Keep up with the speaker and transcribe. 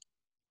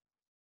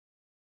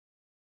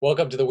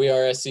Welcome to the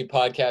WeAreSC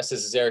Podcast.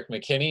 This is Erik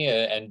McKinney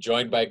and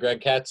joined by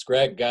Katz.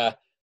 Greg,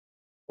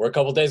 we're a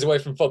couple days away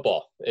from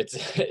football.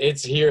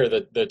 It's here,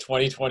 the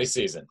 2020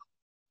 season.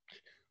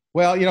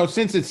 Well,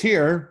 since it's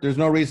here, there's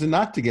no reason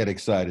not to get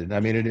excited. I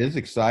mean, it is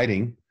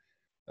exciting.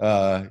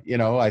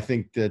 I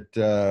think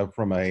that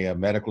from a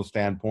medical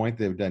standpoint,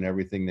 they've done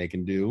everything they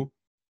can do.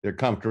 They're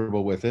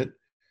comfortable with it.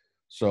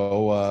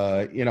 So,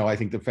 I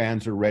think the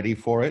fans are ready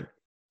for it.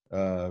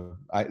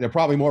 They're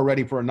probably more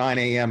ready for a 9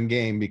 a.m.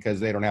 game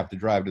because they don't have to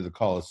drive to the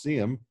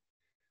Coliseum.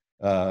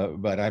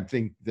 But I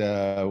think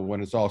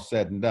when it's all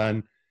said and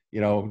done,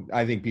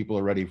 I think people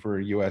are ready for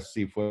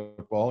USC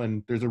football.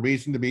 And there's a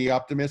reason to be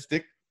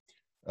optimistic,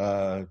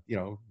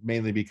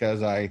 mainly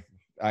because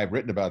I've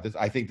written about this.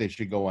 I think they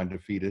should go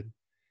undefeated.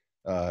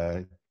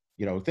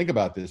 Think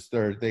about this.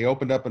 They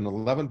opened up an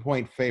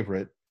 11-point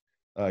favorite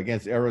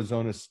against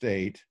Arizona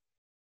State.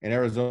 And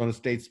Arizona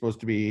State's supposed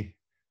to be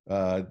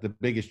the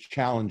biggest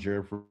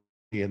challenger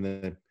in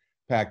the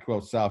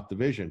Pac-12 South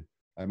Division.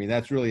 I mean,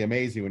 that's really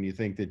amazing when you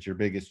think that your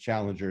biggest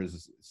challenger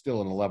is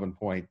still an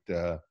 11-point,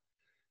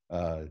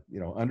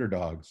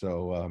 underdog.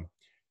 So,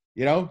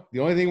 the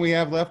only thing we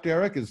have left,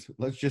 Erik, is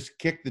let's just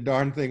kick the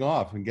darn thing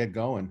off and get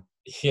going.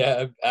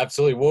 Yeah,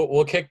 absolutely.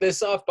 We'll kick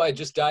this off by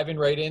just diving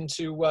right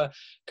into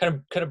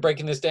kind of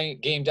breaking this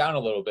game down a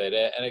little bit.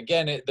 And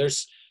again,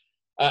 there's,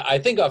 I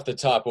think off the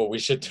top, what we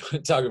should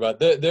talk about,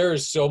 there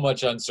is so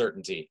much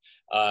uncertainty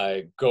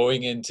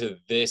going into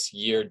this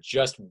year.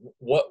 Just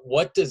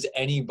what does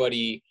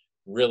anybody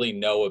really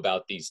know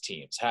about these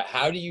teams?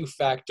 How do you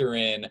factor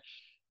in,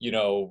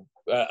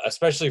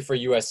 especially for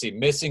USC,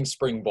 missing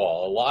spring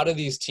ball? A lot of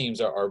these teams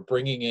are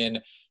bringing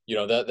in,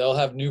 they'll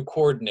have new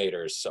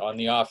coordinators on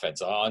the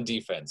offense, on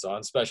defense,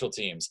 on special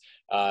teams.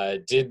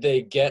 Did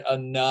they get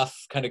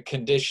enough kind of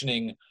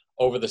conditioning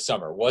over the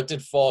summer? What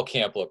did fall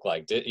camp look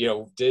like?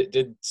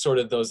 Did sort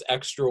of those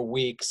extra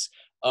weeks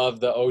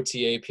of the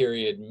OTA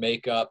period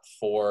make up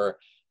for,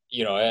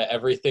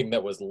 everything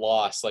that was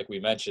lost, like we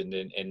mentioned,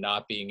 in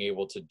not being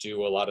able to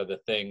do a lot of the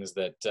things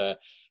that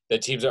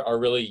teams are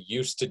really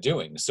used to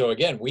doing? So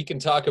again, we can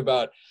talk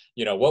about,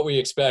 what we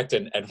expect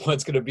and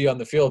what's going to be on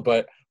the field,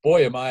 but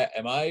boy, am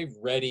I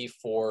ready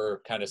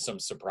for kind of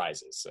some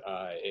surprises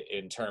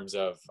in terms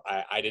of,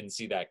 I didn't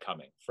see that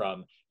coming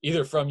from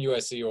either from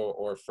USC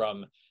or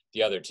from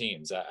the other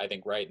teams. I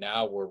think right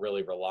now we're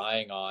really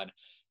relying on,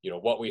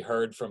 what we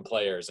heard from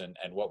players and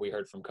what we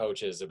heard from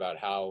coaches about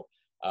how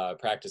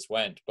practice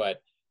went.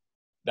 But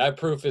that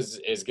proof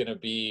is going to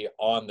be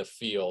on the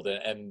field.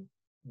 And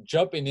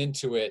jumping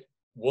into it,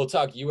 we'll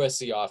talk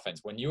USC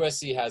offense. When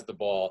USC has the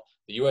ball,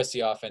 the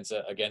USC offense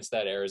against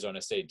that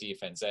Arizona State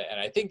defense. And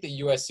I think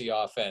the USC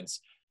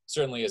offense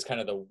certainly is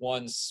kind of the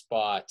one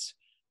spot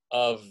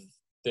of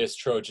this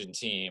Trojan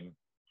team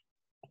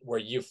where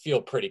you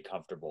feel pretty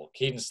comfortable.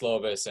 Kedon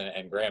Slovis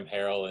and Graham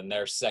Harrell in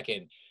their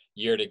second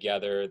year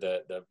together,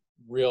 the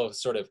real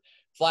sort of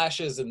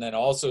flashes and then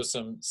also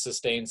some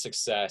sustained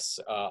success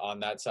on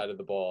that side of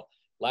the ball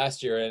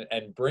last year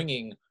and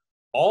bringing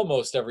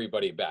almost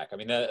everybody back. I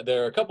mean,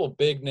 there are a couple of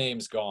big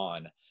names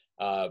gone,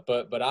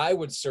 but I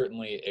would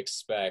certainly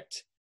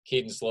expect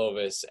Kedon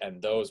Slovis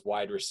and those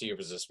wide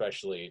receivers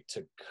especially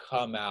to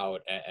come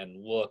out and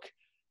look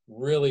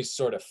really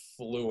sort of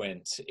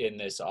fluent in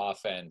this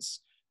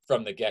offense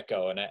from the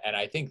get-go. And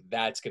I think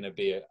that's going to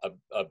be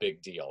a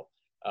big deal.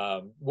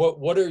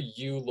 What are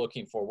you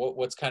looking for?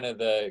 What's kind of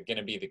going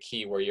to be the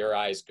key where your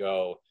eyes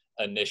go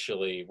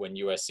initially when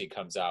USC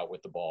comes out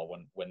with the ball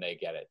when they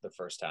get it the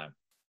first time?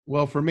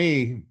 Well, for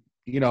me,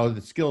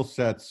 the skill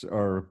sets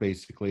are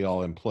basically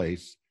all in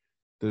place.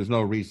 There's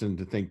no reason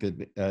to think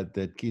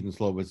that Kedon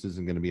Slovis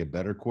isn't going to be a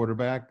better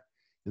quarterback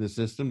in the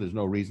system. There's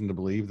no reason to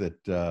believe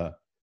that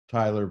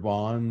Tyler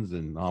Vaughns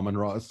and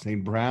Amon-Ra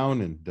St.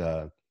 Brown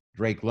and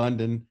Drake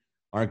London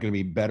aren't going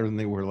to be better than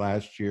they were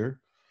last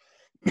year.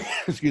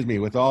 Excuse me,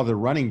 with all the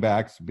running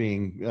backs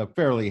being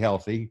fairly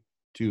healthy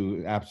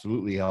to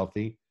absolutely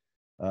healthy,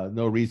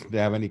 no reason to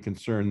have any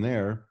concern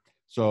there.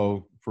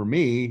 So for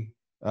me,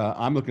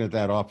 I'm looking at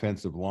that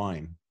offensive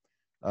line.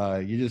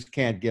 You just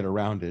can't get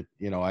around it.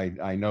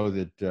 I know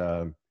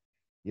that,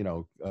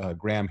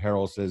 Graham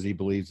Harrell says he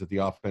believes that the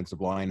offensive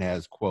line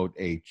has, quote,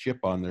 a chip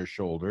on their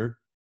shoulder.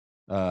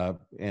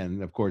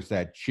 And of course,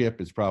 that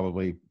chip is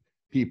probably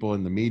people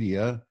in the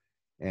media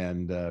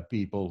and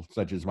people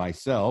such as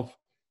myself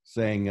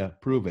saying,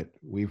 prove it.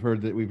 We've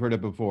heard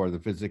it before, the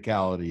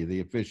physicality, the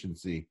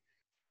efficiency.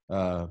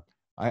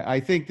 I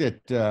think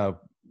that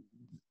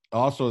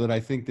also I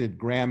think that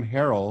Graham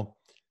Harrell,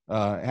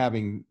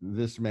 having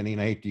this many,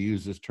 and I hate to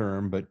use this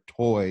term, but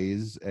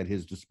toys at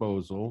his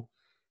disposal,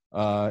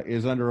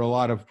 is under a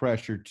lot of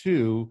pressure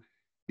too,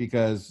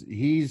 because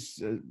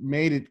he's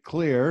made it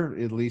clear,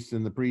 at least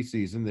in the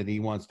preseason, that he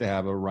wants to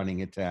have a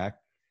running attack.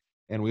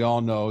 And we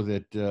all know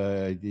that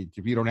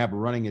if you don't have a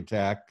running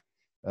attack,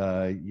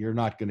 you're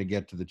not going to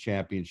get to the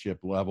championship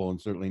level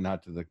and certainly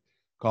not to the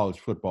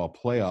college football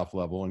playoff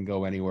level and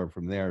go anywhere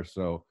from there.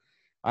 So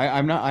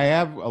I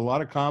have a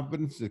lot of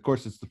confidence. Of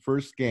course, it's the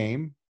first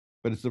game,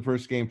 but it's the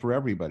first game for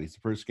everybody. It's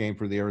the first game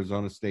for the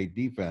Arizona State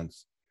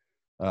defense.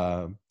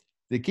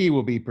 The key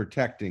will be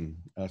protecting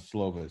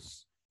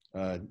Slovis,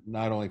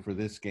 not only for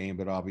this game,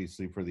 but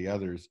obviously for the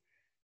others.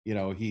 You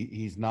know,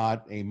 he's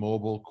not a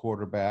mobile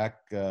quarterback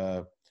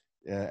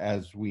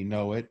as we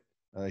know it.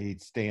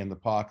 He'd stay in the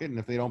pocket, and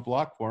if they don't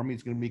block for him,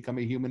 he's going to become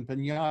a human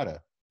pinata.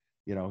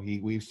 You know,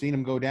 we've seen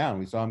him go down.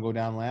 We saw him go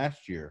down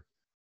last year.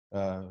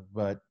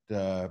 But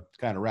to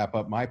kind of wrap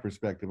up my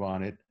perspective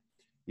on it,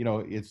 you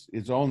know,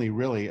 it's only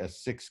really a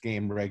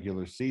 6-game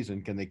regular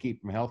season. Can they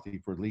keep him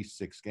healthy for at least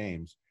 6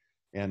 games?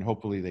 And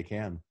hopefully they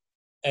can.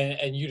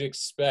 And you'd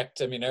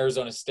expect, I mean,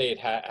 Arizona State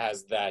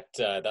has that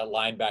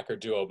linebacker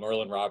duo,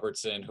 Merlin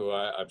Robertson, who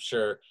I'm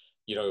sure,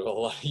 you know, a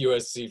lot of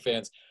USC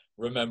fans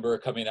remember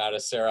coming out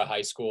of Sarah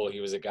High School. He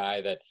was a guy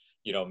that,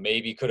 you know,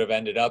 maybe could have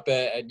ended up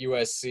at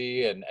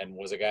USC and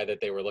was a guy that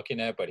they were looking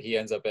at, but he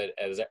ends up at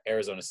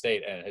Arizona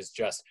State and has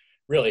just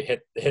really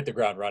hit the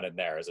ground running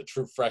there. As a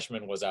true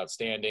freshman, was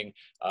outstanding.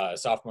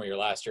 Sophomore year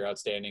last year,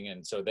 outstanding.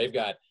 And so they've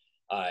got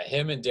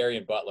him and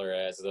Darian Butler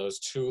as those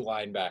 2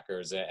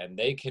 linebackers, and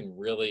they can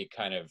really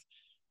kind of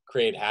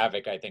create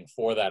havoc, I think,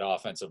 for that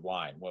offensive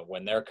line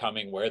when they're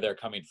coming, where they're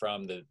coming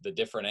from, the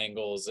different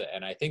angles.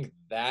 And I think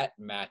that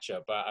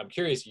matchup, I'm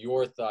curious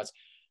your thoughts.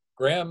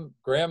 Graham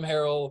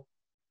Harrell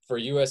for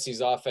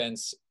USC's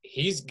offense,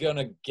 he's going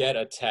to get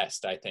a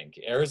test, I think.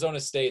 Arizona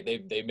State,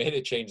 they made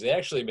a change. They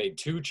actually made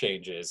 2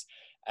 changes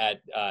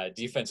at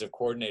defensive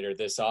coordinator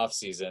this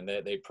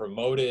offseason. They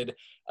promoted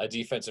a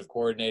defensive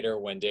coordinator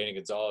when Danny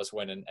Gonzalez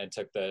went and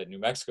took the New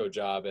Mexico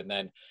job. And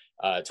then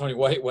Tony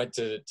White went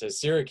to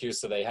Syracuse,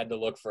 so they had to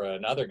look for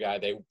another guy.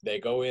 They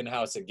go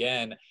in-house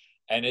again,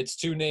 and it's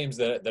 2 names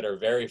that are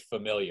very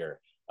familiar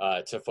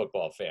to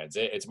football fans.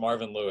 It's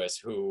Marvin Lewis,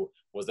 who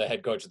was the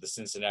head coach of the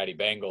Cincinnati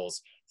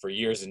Bengals for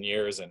years and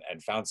years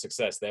and found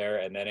success there.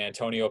 And then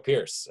Antonio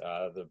Pierce,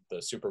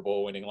 the Super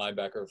Bowl winning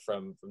linebacker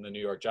from the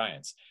New York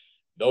Giants.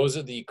 Those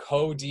are the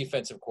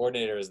co-defensive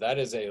coordinators. That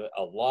is a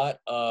lot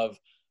of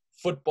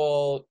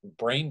football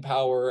brain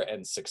power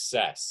and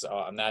success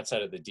on that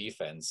side of the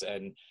defense.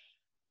 And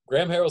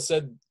Graham Harrell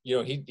said, you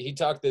know, he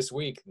talked this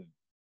week,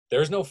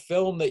 there's no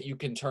film that you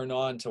can turn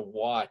on to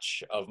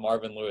watch of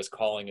Marvin Lewis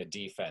calling a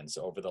defense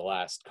over the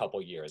last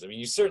couple years. I mean,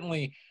 you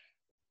certainly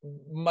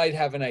might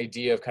have an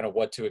idea of kind of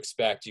what to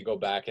expect. You go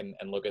back and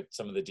look at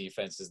some of the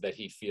defenses that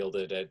he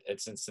fielded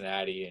at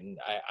Cincinnati, and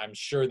I'm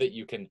sure that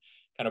you can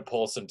kind of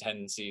pull some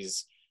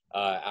tendencies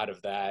out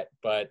of that.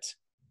 But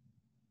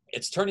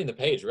it's turning the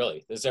page,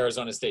 really, this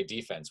Arizona State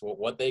defense.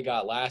 What they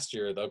got last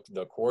year,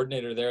 the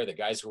coordinator there, the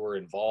guys who were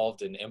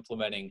involved in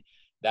implementing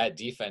that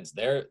defense,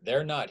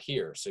 they're not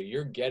here. So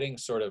you're getting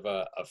sort of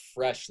a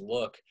fresh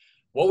look.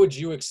 What would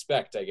you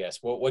expect, I guess?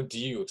 What do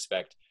you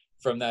expect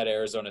from that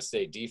Arizona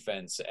State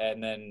defense?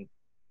 And then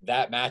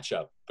that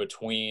matchup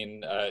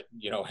between,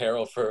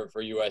 Harrell for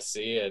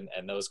USC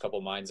and those couple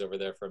minds over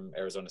there from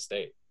Arizona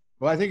State.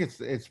 Well, I think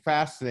it's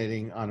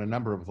fascinating on a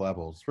number of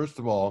levels. First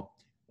of all,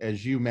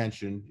 as you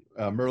mentioned,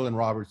 Merlin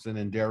Robertson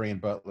and Darian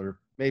Butler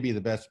may be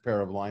the best pair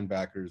of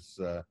linebackers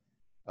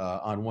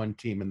on one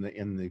team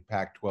in the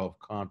Pac-12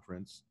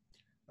 conference.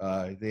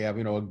 They have,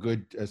 a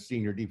good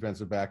senior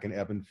defensive back in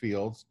Evan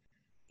Fields.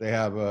 They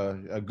have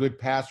a good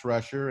pass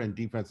rusher and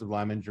defensive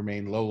lineman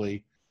Jermaine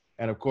Lowley.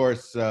 And of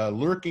course,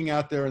 lurking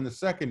out there in the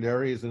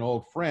secondary is an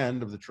old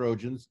friend of the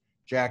Trojans,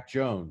 Jack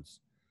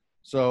Jones.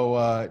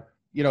 So,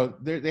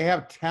 they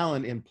have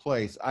talent in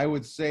place. I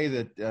would say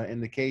that in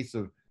the case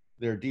of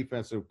their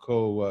defensive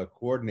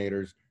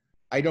coordinators,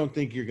 I don't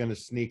think you're going to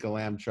sneak a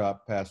lamb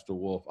chop past a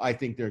wolf. I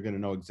think they're going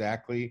to know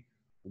exactly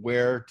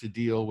where to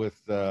deal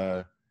with,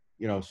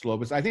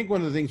 Slovis. I think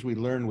one of the things we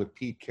learned with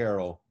Pete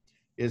Carroll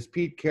is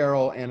Pete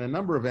Carroll and a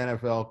number of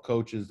NFL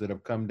coaches that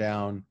have come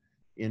down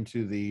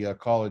into the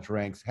college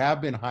ranks have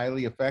been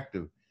highly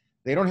effective.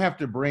 They don't have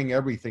to bring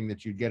everything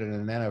that you get in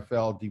an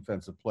NFL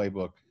defensive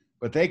playbook,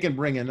 but they can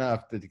bring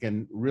enough that they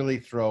can really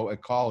throw a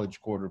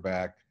college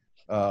quarterback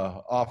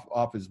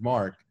off his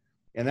mark.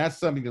 And that's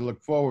something to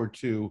look forward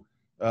to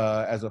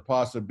as a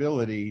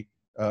possibility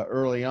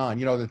early on.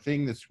 The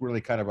thing that's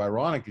really kind of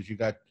ironic is you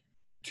got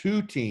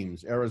 2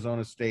 teams,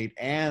 Arizona State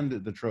and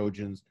the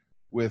Trojans,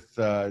 with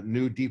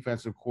new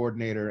defensive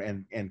coordinator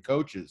and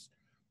coaches.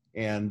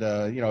 And,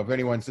 if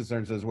anyone sits there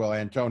and says, well,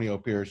 Antonio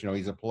Pierce,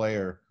 he's a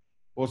player.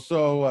 Well,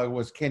 so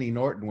was Kenny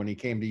Norton when he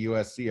came to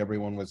USC.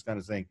 Everyone was kind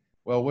of saying,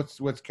 well,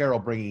 what's Carroll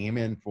bringing him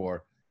in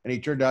for? And he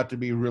turned out to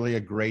be really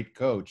a great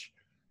coach.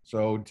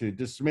 So to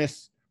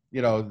dismiss,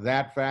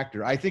 that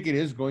factor, I think it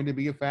is going to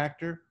be a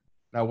factor.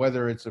 Now,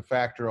 whether it's a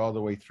factor all the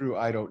way through,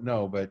 I don't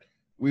know. But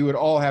we would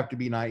all have to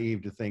be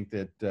naive to think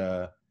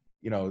that,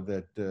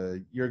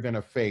 you're going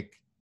to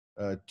fake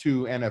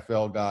 2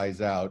 NFL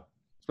guys out,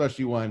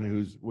 especially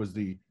one was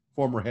the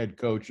former head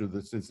coach of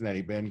the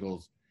Cincinnati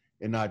Bengals,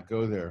 and not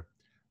go there.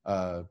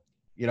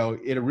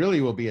 It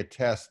really will be a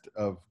test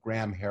of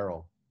Graham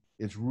Harrell.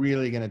 It's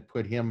really going to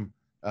put him,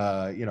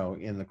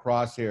 in the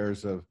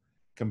crosshairs of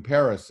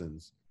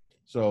comparisons.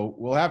 So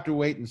we'll have to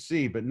wait and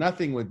see, but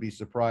nothing would be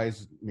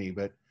surprised me.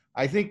 But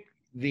I think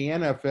the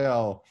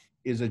NFL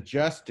is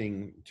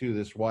adjusting to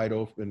this wide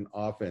open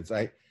offense.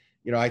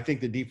 I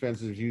think the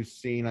defenses you've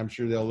seen, I'm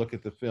sure they'll look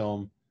at the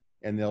film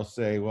and they'll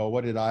say, well,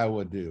 what did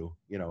Iowa do?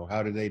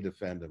 How did they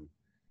defend them?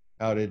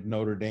 How did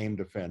Notre Dame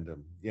defend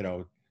them?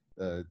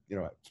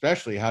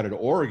 Especially how did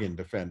Oregon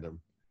defend them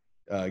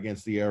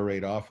against the air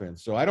raid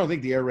offense? So I don't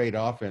think the air raid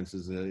offense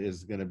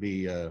is going to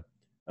be a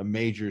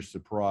major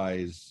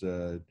surprise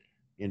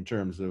in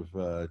terms of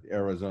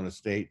Arizona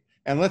State.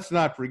 And let's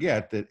not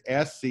forget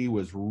that SC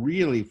was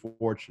really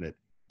fortunate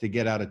to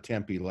get out of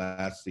Tempe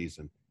last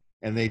season,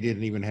 and they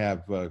didn't even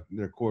have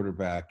their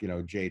quarterback,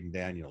 Jaden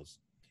Daniels.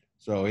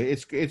 So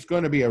it's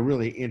going to be a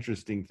really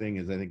interesting thing,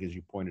 as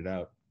you pointed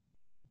out.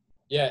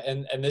 Yeah,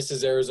 and this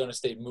is Arizona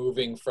State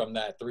moving from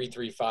that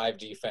 3-3-5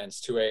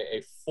 defense to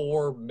a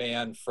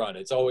 4-man front.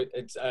 It's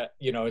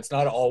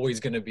not always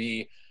going to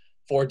be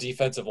 4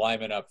 defensive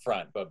linemen up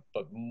front, but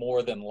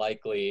more than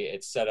likely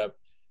it's set up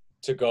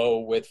to go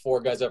with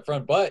 4 guys up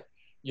front. But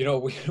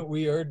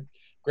we heard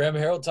Graham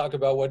Harrell talk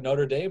about what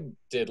Notre Dame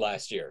did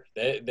last year.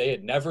 They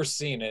had never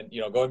seen it,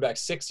 going back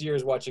 6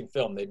 years watching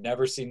film, they'd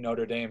never seen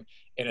Notre Dame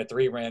in a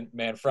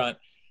 3-man front.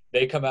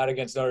 They come out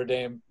against Notre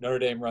Dame. Notre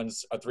Dame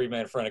runs a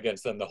 3-man front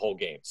against them the whole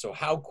game. So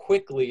how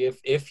quickly,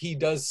 if he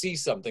does see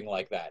something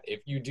like that,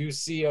 if you do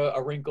see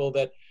a wrinkle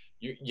that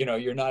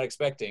you're not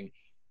expecting,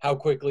 how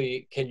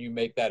quickly can you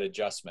make that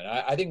adjustment?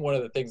 I think one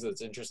of the things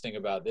that's interesting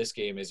about this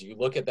game is you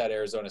look at that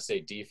Arizona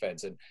State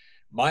defense, and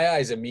my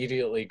eyes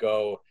immediately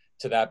go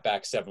to that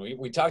back 7.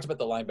 We talked about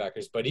the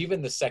linebackers, but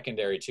even the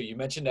secondary too. You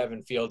mentioned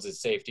Evan Fields as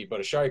safety, but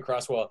Ashari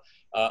Crosswell,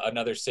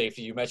 another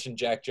safety. You mentioned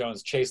Jack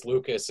Jones. Chase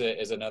Lucas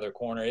is another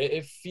corner.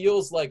 It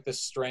feels like the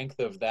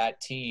strength of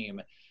that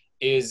team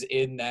is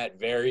in that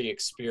very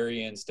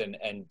experienced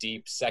and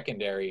deep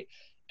secondary.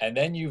 And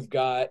then you've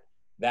got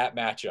that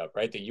matchup,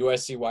 right? The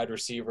USC wide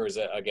receivers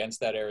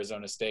against that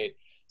Arizona State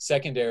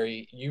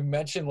secondary. You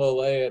mentioned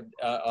Lole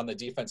on the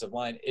defensive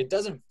line. It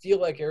doesn't feel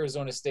like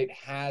Arizona State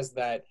has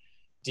that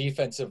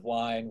defensive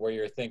line where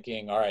you're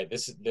thinking, all right,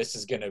 this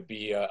is going to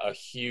be a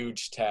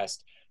huge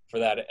test for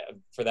that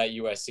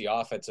USC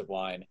offensive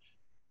line.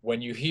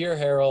 When you hear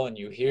Harrell and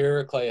you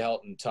hear Clay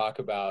Helton talk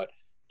about,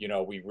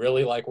 we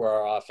really like where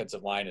our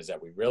offensive line is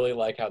at, we really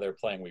like how they're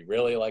playing, we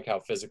really like how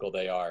physical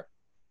they are,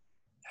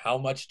 how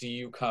much do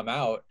you come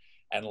out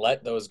and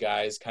let those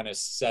guys kind of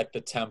set the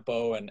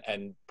tempo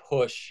and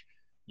push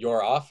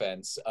your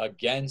offense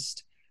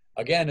against,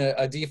 again,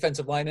 a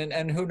defensive line,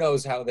 and who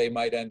knows how they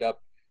might end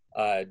up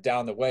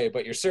down the way,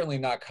 but you're certainly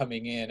not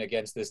coming in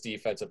against this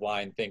defensive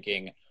line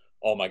thinking,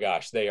 oh my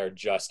gosh, they are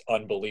just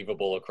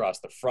unbelievable across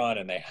the front,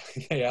 and they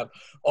have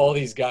all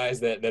these guys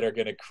that are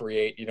going to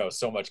create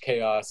so much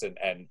chaos,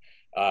 and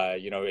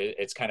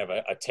it's kind of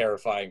a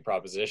terrifying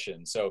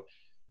proposition. So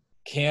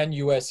can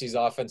USC's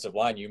offensive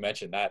line, you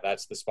mentioned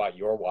that's the spot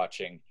you're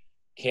watching,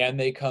 can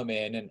they come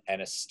in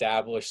and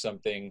establish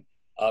something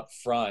up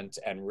front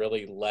and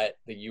really let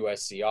the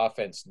USC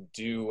offense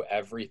do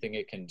everything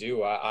it can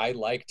do? I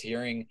liked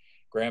hearing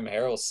Graham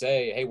Harrell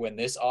say, hey, when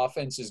this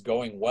offense is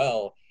going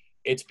well,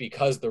 it's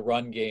because the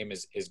run game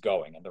is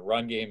going, and the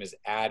run game is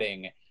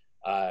adding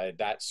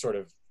that sort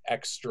of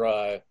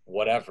extra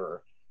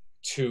whatever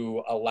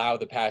to allow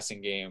the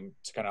passing game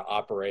to kind of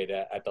operate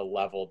at the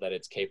level that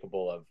it's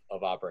capable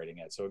of operating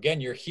at. So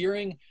again, you're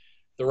hearing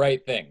the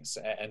right things.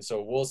 And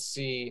so we'll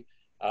see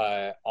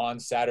on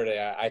Saturday.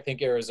 I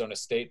think Arizona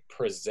State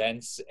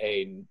presents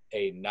a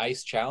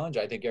nice challenge.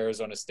 I think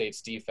Arizona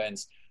State's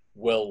defense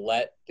will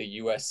let the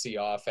USC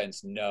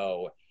offense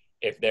know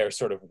if they're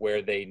sort of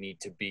where they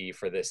need to be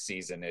for this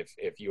season,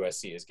 if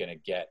USC is going to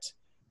get,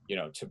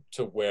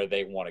 to where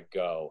they want to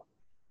go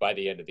by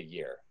the end of the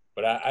year.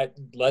 But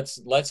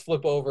let's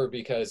flip over,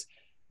 because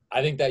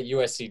I think that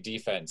USC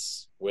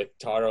defense with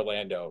Todd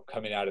Orlando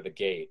coming out of the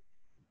gate,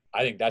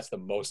 I think that's the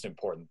most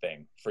important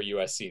thing for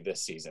USC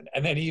this season.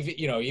 And then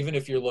even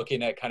if you're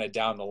looking at kind of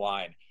down the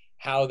line,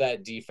 how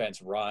that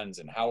defense runs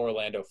and how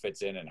Orlando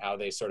fits in and how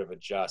they sort of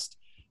adjust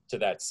to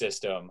that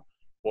system,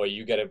 boy,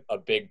 you get a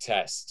big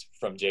test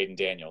from Jaden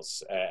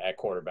Daniels at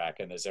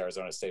quarterback in this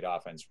Arizona State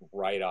offense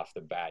right off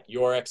the bat.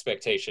 Your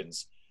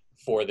expectations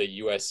for the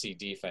USC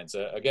defense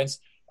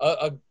against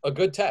a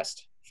good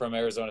test from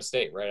Arizona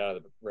State right out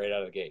of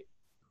the gate.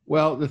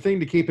 Well, the thing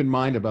to keep in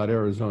mind about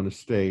Arizona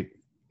State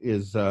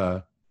is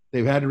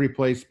they've had to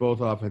replace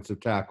both offensive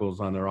tackles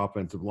on their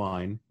offensive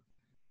line.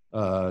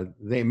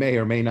 They may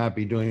or may not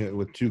be doing it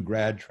with 2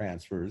 grad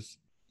transfers.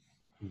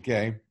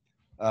 Okay.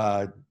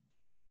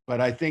 But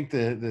I think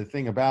the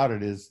thing about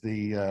it is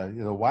the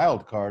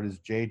wild card is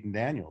Jaden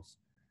Daniels.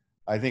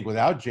 I think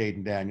without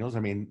Jaden Daniels,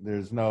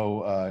 there's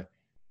no,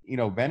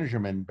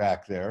 Benjamin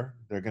back there.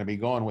 They're going to be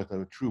going with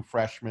a true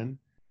freshman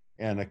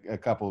and a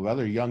couple of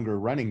other younger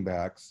running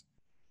backs.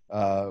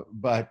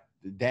 But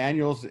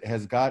Daniels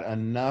has got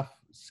enough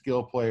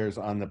skill players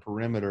on the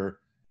perimeter.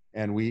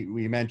 And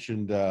we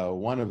mentioned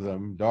one of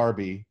them,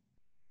 Darby,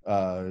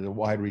 the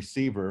wide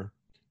receiver,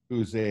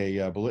 who's a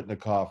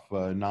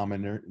Bolitnikoff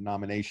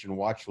nomination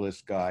watch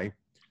list guy.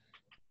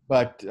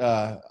 But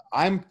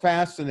I'm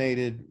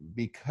fascinated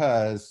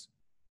because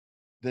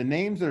the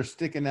names that are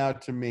sticking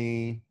out to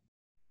me,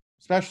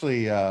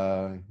 especially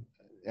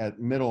at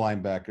middle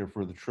linebacker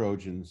for the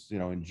Trojans,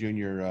 and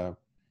junior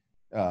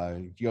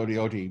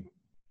Yodi,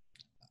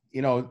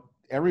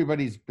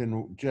 everybody's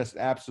been just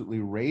absolutely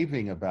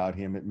raving about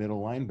him at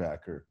middle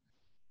linebacker,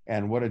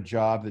 and what a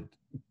job that,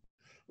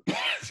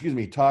 excuse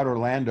me, Todd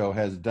Orlando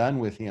has done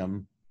with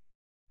him.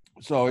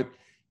 So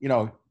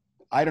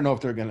I don't know if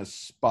they're going to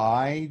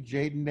spy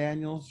Jaden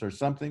Daniels or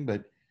something,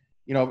 but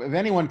if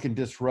anyone can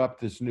disrupt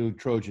this new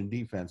Trojan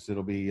defense,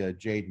 it'll be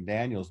Jaden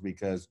Daniels,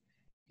 because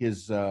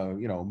his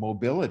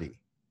mobility.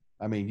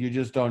 I mean, you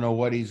just don't know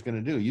what he's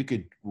going to do. You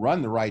could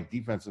run the right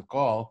defensive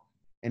call,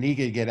 and he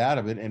could get out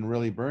of it and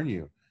really burn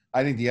you.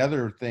 I think the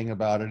other thing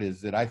about it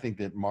is that I think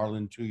that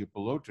Marlon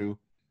Tuipulotu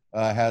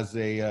has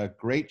a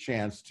great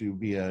chance to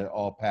be an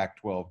all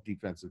Pac-12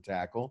 defensive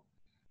tackle,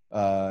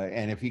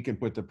 and if he can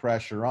put the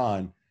pressure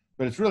on.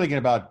 But it's really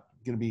going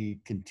to be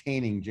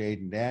containing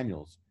Jaden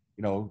Daniels.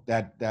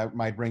 That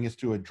might bring us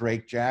to a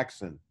Drake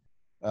Jackson,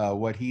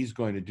 what he's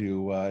going to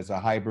do as a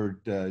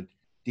hybrid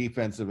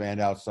defensive and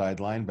outside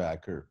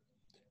linebacker.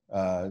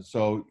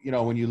 So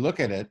when you look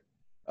at it,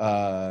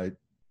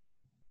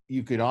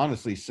 you could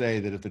honestly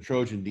say that if the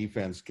Trojan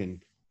defense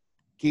can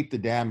keep the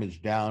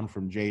damage down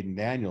from Jaden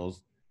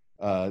Daniels,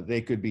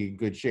 they could be in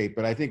good shape.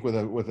 But I think with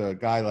a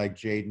guy like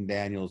Jaden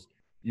Daniels,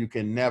 you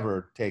can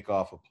never take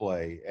off a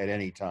play at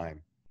any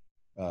time,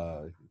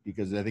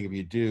 because I think if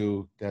you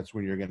do, that's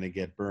when you're going to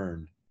get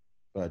burned.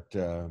 But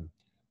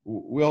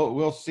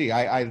we'll see.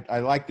 I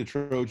like the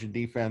Trojan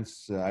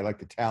defense. I like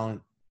the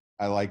talent.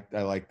 I like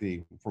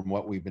from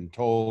what we've been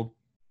told.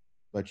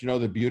 But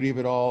the beauty of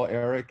it all,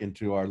 Erik, and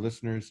to our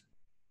listeners,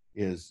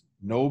 is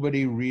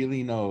nobody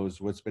really knows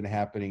what's been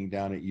happening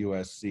down at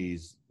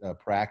USC's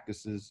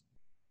practices.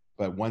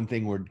 But one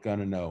thing we're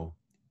gonna know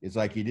is,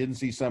 like, you didn't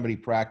see somebody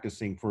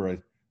practicing for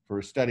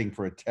studying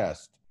for a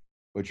test,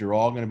 but you're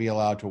all going to be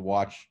allowed to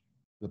watch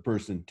the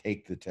person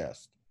take the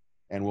test,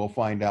 and we'll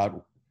find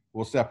out.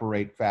 We'll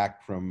separate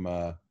fact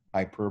from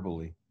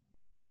hyperbole.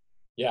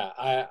 Yeah,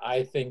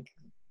 I think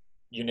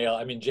you nail.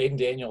 I mean, Jaden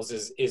Daniels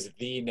is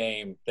the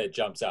name that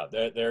jumps out.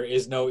 There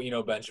is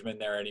no Benjamin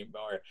there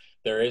anymore.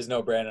 There is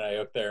no Brandon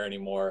Ayuk there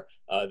anymore.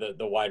 The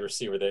wide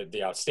receiver,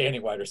 the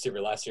outstanding wide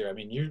receiver last year. I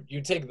mean,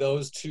 you take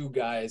those two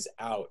guys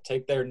out,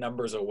 take their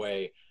numbers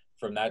away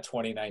from that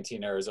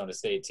 2019 Arizona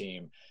State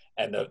team,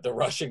 and the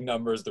rushing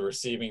numbers, the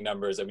receiving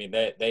numbers. I mean,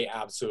 they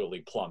absolutely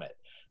plummet.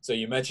 So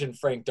you mentioned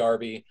Frank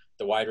Darby,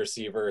 the wide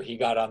receiver. He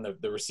got on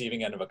the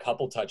receiving end of a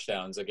couple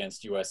touchdowns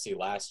against USC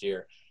last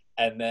year,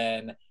 and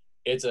then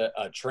it's a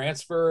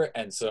transfer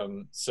and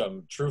some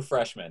true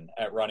freshmen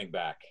at running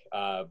back.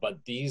 But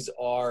these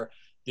are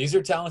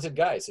talented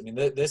guys. I mean,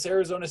 this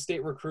Arizona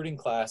State recruiting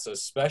class,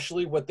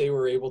 especially what they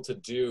were able to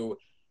do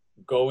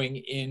going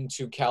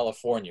into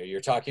California.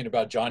 You're talking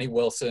about Johnny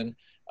Wilson,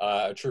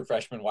 a true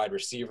freshman wide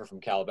receiver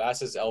from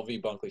Calabasas,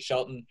 LV Bunkley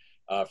Shelton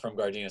from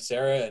Gardena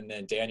Serra, and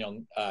then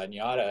Daniel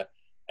Ngata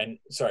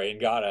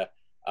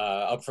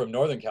up from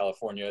Northern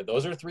California.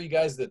 Those are three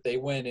guys that they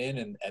went in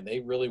and they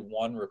really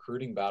won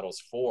recruiting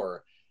battles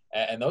for.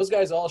 And those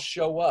guys all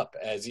show up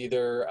as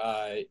either,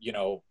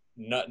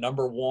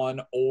 number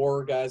one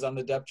or guys on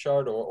the depth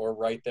chart or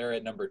right there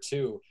at number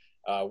two.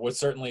 Would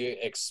certainly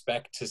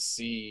expect to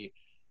see,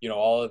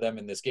 all of them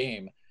in this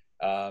game.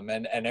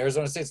 And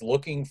Arizona State's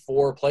looking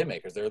for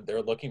playmakers.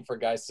 They're looking for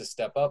guys to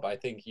step up. I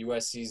think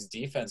USC's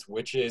defense,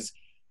 which is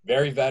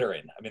very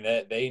veteran. I mean,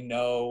 they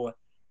know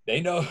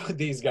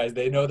these guys.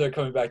 They know they're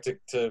coming back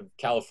to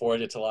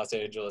California, to Los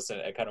Angeles,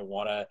 and kind of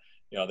want to,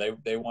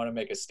 they want to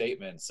make a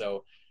statement.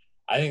 So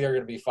I think they're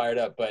going to be fired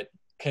up. But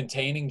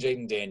containing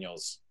Jaden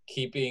Daniels,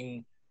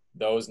 keeping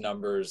those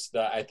numbers,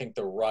 I think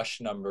the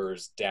rush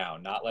numbers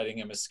down, not letting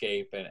him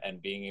escape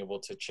and being able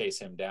to chase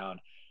him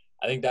down,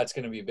 I think that's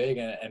going to be big.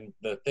 And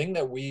the thing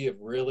that we have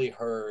really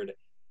heard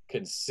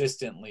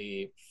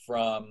consistently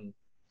from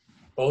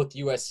both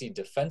USC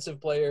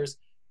defensive players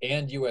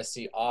and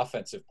USC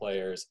offensive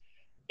players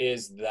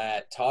is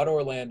that Todd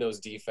Orlando's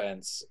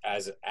defense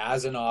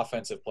as an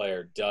offensive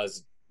player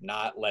does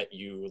not let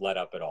you let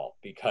up at all,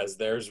 because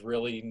there's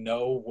really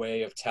no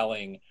way of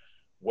telling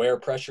where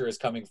pressure is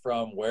coming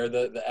from, where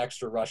the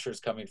extra rusher is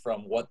coming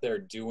from, what they're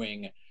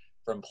doing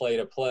from play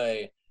to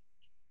play.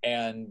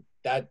 And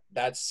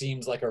that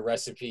seems like a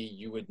recipe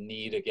you would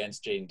need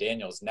against Jaden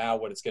Daniels. Now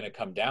what it's going to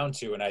come down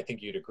to, and I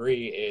think you'd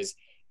agree, is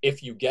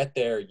if you get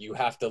there, you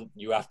have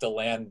to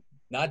land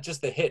not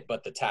just the hit,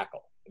 but the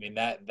tackle. I mean,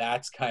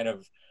 that's kind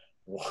of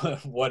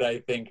what I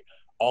think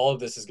all of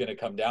this is going to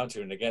come down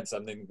to. And again,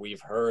 something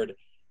we've heard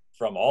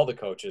from all the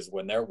coaches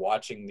when they're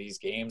watching these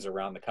games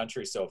around the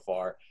country so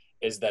far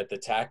is that the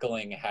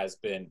tackling has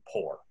been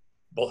poor.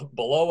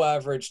 Below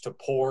average to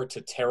poor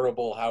to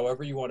terrible,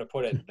 however you want to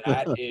put it.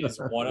 That is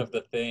one of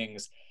the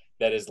things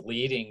that is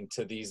leading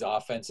to these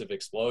offensive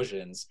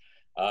explosions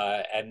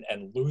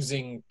and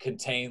losing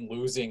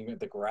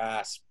the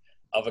grasp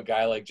of a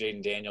guy like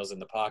Jaden Daniels in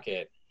the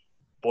pocket.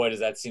 Boy, does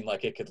that seem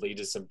like it could lead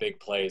to some big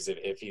plays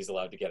if he's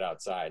allowed to get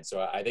outside.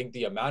 So I think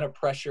the amount of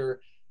pressure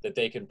that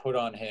they can put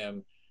on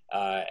him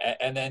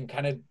and then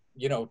kind of,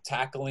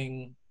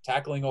 tackling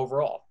tackling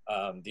overall.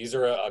 These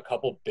are a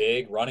couple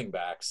big running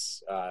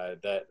backs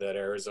that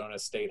Arizona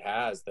State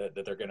has that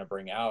they're going to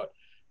bring out.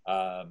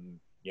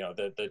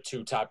 The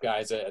two top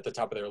guys at the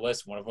top of their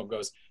list, one of them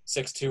goes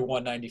 6'2",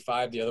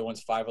 195. The other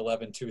one's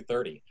 5'11",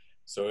 230.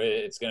 So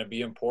it's going to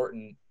be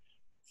important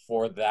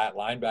for that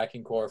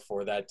linebacking core,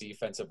 for that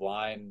defensive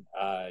line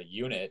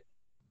unit,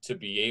 to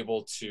be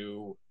able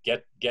to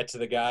get to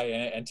the guy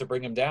and to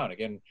bring him down.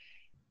 Again,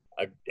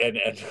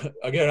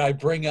 I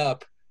bring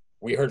up,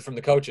 we heard from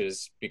the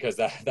coaches because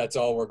that's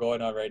all we're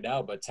going on right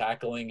now, but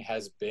tackling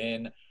has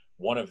been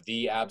one of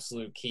the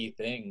absolute key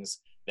things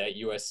that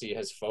USC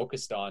has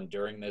focused on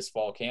during this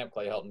fall camp.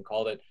 Clay Helton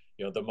called it,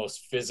 the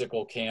most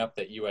physical camp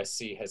that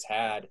USC has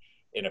had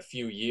in a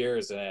few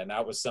years. And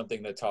that was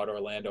something that Todd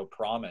Orlando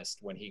promised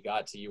when he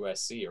got to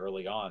USC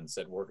early on,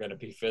 said, we're going to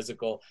be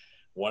physical.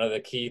 One of the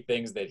key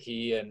things that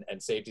he and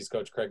safeties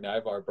coach Craig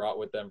Nyvar brought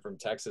with them from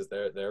Texas,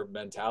 their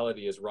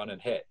mentality is run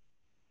and hit.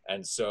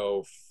 And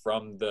so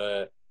from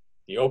the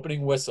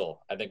opening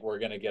whistle, I think we're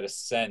going to get a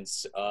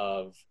sense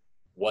of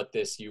what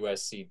this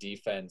USC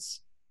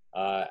defense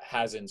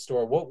has in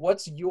store.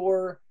 What's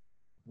your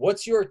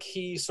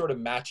key sort of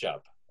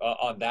matchup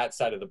on that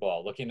side of the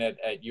ball, looking at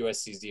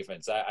USC's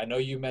defense? I know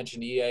you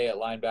mentioned EA at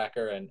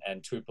linebacker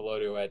and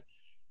Tuipulotu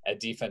at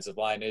defensive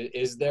line.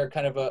 Is there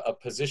kind of a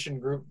position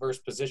group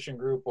versus position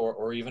group,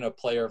 or even a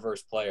player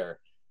versus player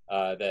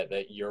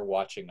that you're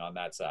watching on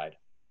that side?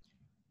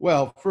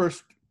 Well,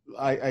 first,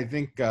 I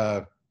think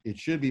it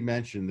should be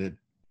mentioned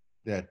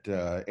that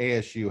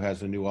ASU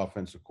has a new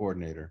offensive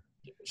coordinator.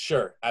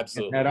 Sure,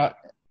 absolutely.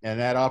 And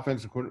that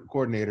offensive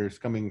coordinator is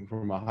coming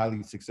from a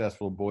highly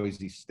successful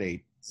Boise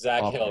State.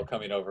 Zach Hill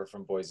coming over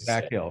from Boise State.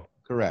 Zach Hill,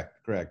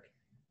 correct.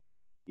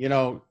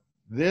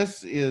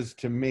 This is,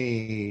 to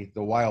me,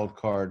 the wild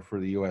card for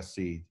the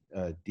USC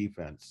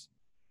defense,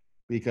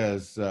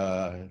 because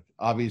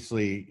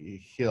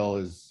obviously Hill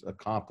is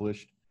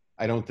accomplished.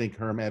 I don't think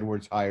Herm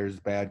Edwards hires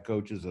bad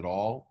coaches at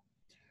all.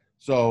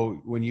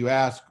 So when you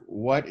ask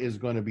what is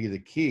going to be the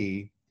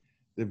key,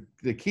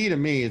 the key to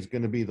me is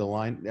going to be the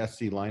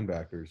SC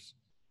linebackers.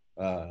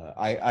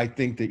 I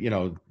think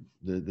that,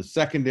 the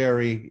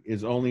secondary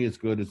is only as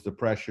good as the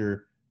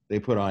pressure they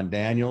put on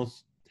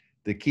Daniels.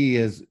 The key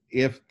is,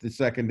 if the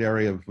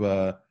secondary of,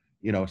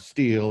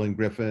 Steele and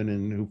Griffin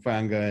and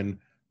Hufanga and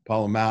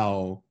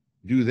Palomao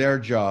do their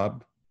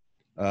job,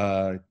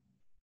 and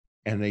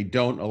they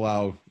don't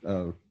allow,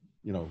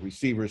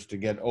 receivers to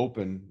get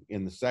open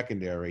in the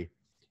secondary,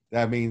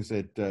 that means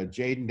that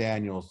Jaden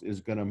Daniels is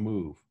going to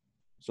move.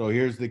 So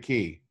here's the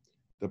key.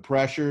 The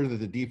pressure that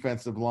the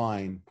defensive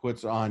line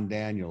puts on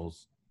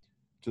Daniels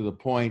to the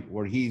point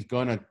where he's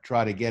going to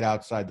try to get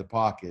outside the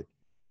pocket,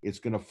 it's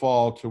going to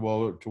fall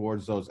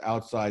towards those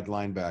outside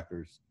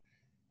linebackers.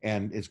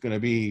 And it's going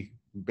to be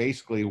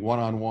basically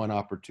one-on-one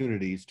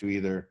opportunities to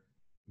either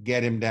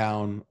get him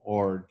down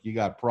or you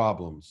got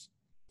problems.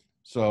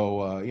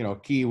 So,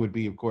 key would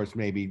be, of course,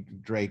 maybe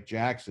Drake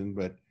Jackson.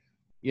 But,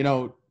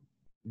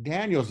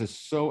 Daniels is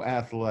so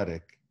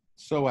athletic,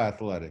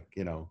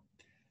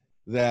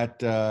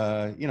 that,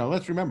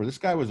 let's remember, this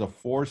guy was a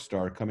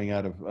 4-star coming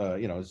out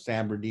of,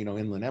 San Bernardino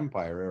Inland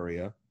Empire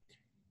area.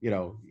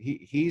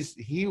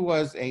 He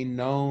was a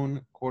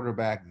known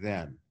quarterback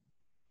then.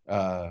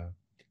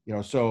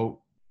 So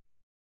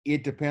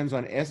it depends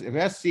on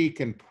if SC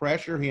can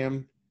pressure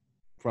him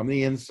from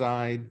the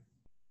inside,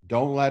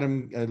 don't let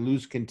him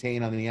lose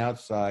contain on the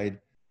outside,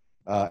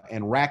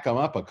 and rack him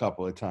up a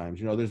couple of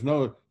times. There's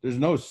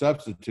no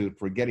substitute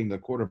for getting the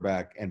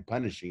quarterback and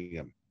punishing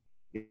him.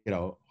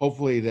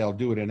 Hopefully they'll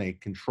do it in a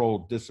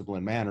controlled,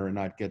 disciplined manner and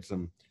not get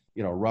some,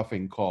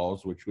 roughing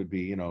calls, which would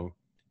be,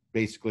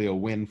 basically a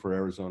win for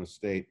Arizona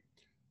State.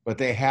 But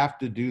they have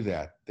to do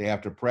that. They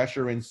have to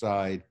pressure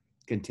inside,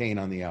 contain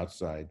on the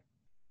outside.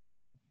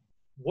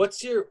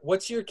 What's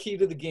your key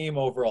to the game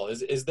overall?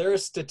 Is there a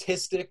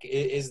statistic?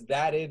 Is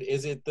that it?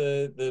 Is it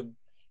the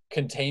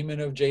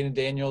containment of Jaden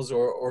Daniels,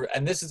 or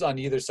and this is on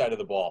either side of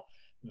the ball,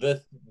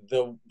 the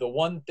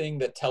one thing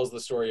that tells the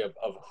story of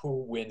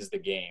who wins the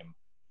game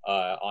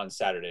on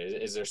Saturday?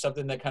 Is there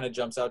something that kind of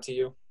jumps out to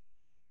you?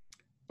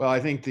 Well, I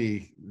think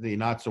the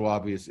not so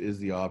obvious is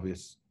the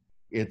obvious.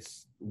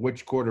 It's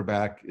which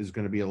quarterback is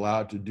going to be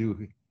allowed to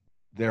do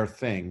their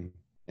thing,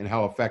 and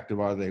how effective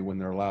are they when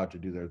they're allowed to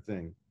do their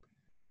thing.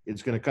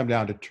 It's going to come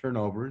down to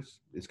turnovers.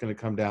 It's going to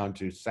come down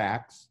to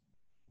sacks.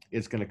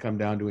 It's going to come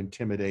down to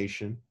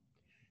intimidation.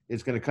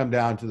 It's going to come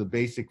down to the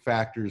basic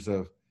factors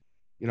of,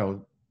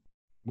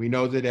 we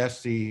know that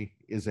SC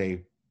is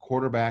a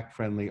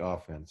quarterback-friendly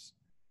offense.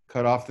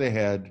 Cut off the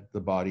head, the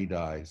body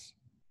dies.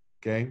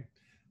 Okay?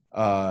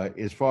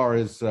 As far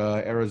as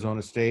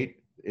Arizona State,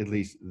 at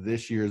least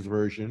this year's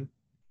version,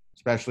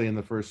 especially in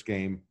the first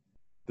game,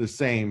 the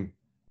same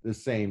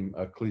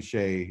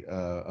cliche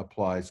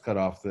applies. Cut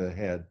off the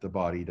head, the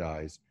body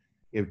dies.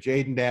 If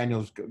Jaden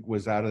Daniels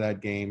was out of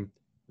that game,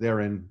 they're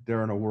in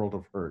a world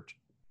of hurt.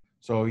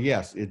 So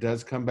yes, it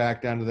does come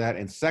back down to that.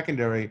 And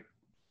secondary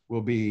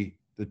will be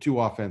the two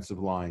offensive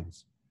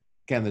lines.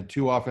 Can the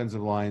two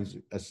offensive lines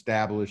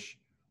establish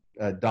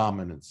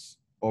dominance?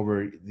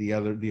 over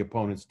the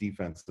opponent's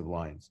defensive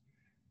lines,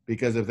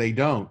 because if they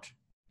don't,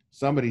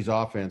 somebody's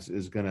offense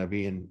is going to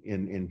be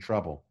in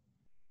trouble.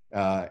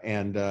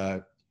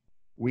 And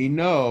we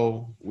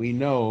know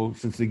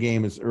since the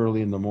game is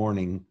early in the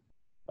morning,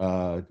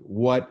 how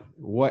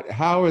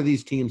are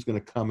these teams going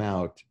to come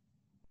out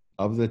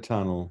of the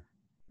tunnel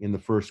in the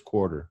first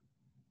quarter?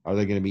 Are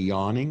they going to be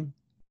yawning?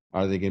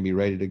 Are they going to be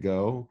ready to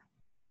go?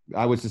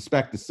 I would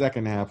suspect the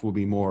second half will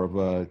be more of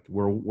a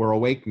we're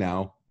awake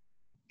now,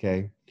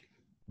 okay?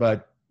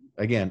 But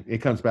again, it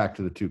comes back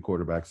to the two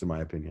quarterbacks, in my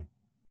opinion.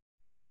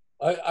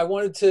 I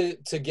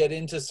wanted to get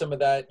into some of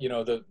that,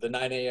 the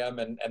 9 a.m.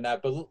 and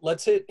that, but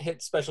let's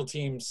hit special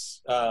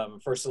teams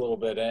first a little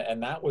bit.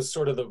 And that was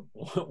sort of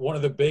one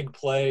of the big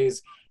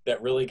plays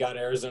that really got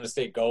Arizona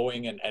State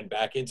going and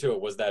back into it,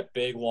 was that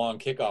big, long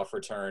kickoff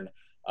return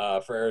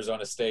for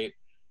Arizona State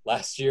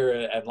last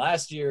year. And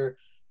last year,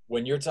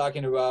 when you're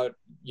talking about,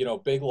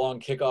 big, long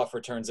kickoff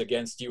returns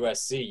against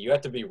USC, you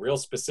have to be real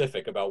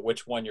specific about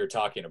which one you're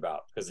talking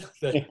about, because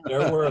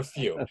there were a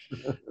few.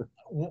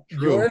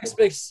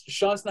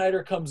 Sean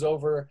Snyder comes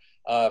over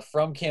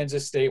from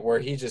Kansas State, where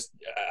he just,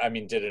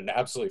 did an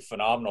absolutely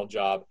phenomenal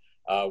job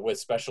with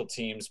special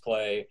teams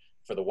play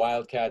for the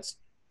Wildcats.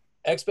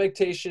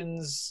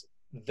 Expectations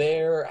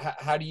there,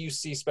 how do you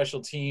see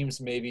special teams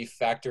maybe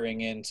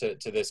factoring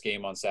into this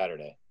game on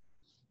Saturday?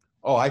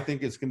 Oh, I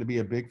think it's going to be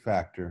a big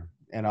factor,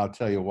 and I'll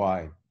tell you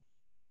why.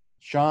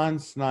 Sean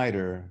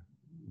Snyder,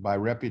 by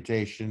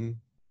reputation,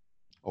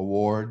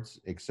 awards,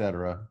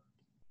 etc.,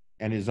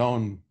 and his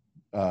own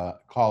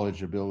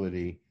college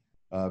ability,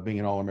 being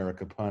an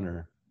All-America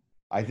punter,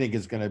 I think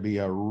is going to be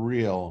a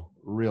real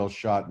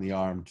shot in the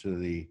arm to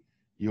the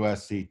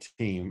USC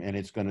team, and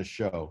it's going to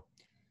show.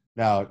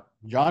 Now,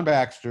 John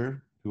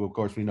Baxter, who of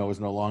course we know is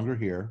no longer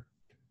here,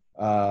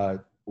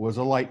 was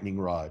a lightning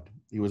rod.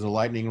 He was a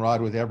lightning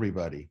rod with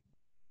everybody.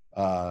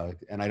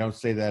 And I don't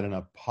say that in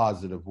a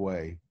positive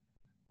way.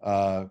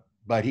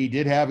 But he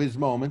did have his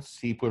moments.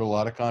 He put a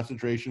lot of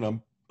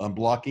concentration on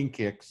blocking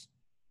kicks,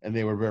 and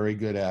they were very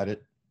good at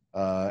it.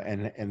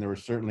 And there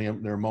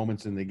were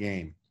moments in the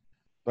game.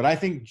 But I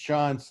think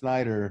Sean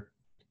Snyder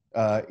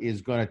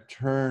is going to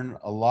turn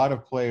a lot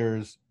of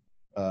players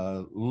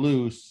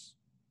loose.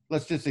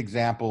 Let's just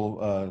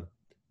example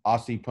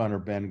Aussie punter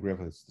Ben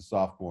Griffiths, the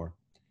sophomore.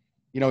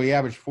 He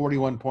averaged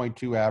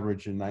 41.2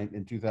 average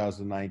in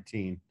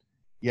 2019,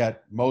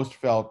 yet most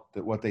felt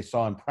that what they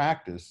saw in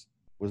practice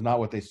was not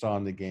what they saw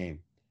in the game.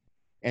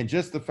 And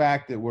just the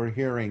fact that we're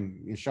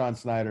hearing, Sean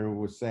Snyder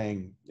was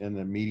saying in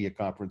the media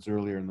conference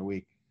earlier in the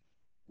week,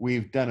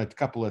 we've done a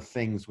couple of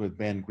things with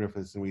Ben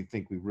Griffiths, and we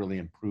think we've really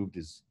improved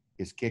his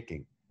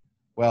kicking.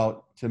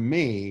 Well, to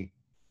me,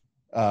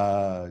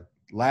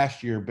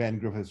 last year Ben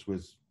Griffiths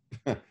was,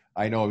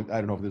 I don't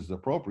know if this is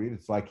appropriate.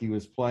 It's like he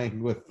was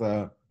playing with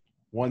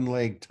one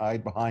leg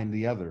tied behind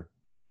the other.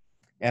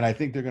 And I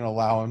think they're going to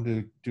allow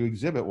him to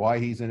exhibit why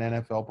he's an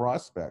NFL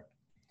prospect.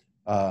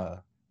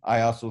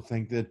 I also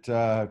think that,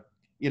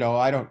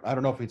 I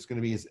don't know if it's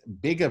going to be as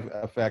big of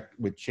effect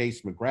with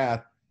Chase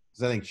McGrath,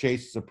 because I think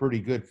Chase is a pretty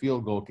good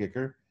field goal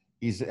kicker.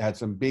 He's had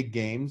some big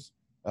games.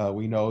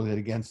 We know that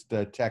against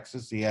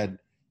Texas, he had,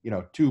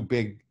 two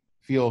big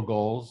field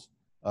goals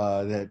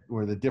that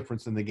were the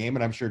difference in the game.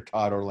 And I'm sure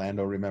Todd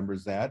Orlando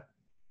remembers that,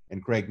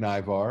 and Craig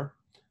Nivar,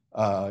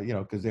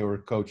 because they were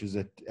coaches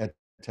at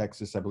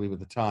Texas, I believe, at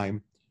the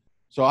time.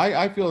 So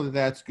I feel that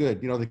that's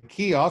good. The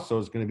key also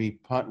is going to be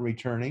punt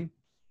returning.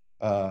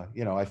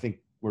 I think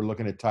we're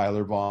looking at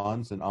Tyler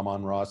Vaughns and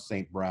Amon-Ra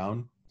St.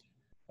 Brown,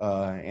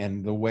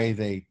 and the way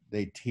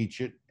they teach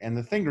it. And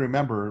the thing to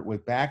remember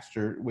with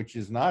Baxter, which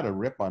is not a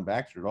rip on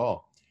Baxter at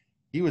all,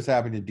 he was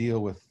having to deal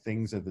with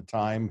things at the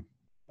time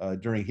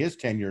during his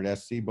tenure at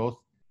SC, both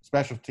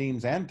special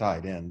teams and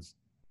tight ends,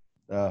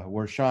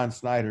 where Sean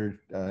Snyder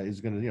is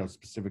going to,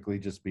 specifically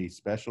just be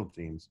special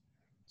teams.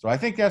 So I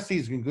think SC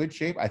is in good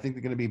shape. I think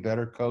they're going to be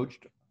better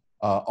coached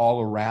all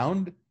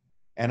around,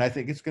 and I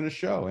think it's going to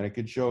show. And it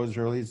could show as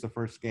early as the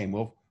first game.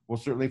 We'll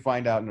certainly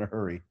find out in a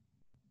hurry.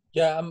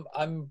 Yeah,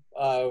 I'm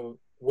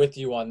with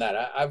you on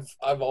that.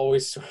 I've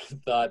always sort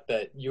of thought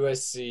that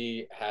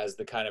USC has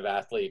the kind of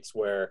athletes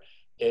where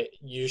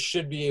you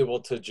should be able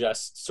to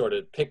just sort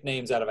of pick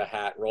names out of a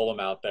hat, roll them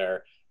out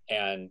there,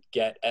 and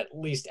get at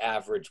least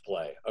average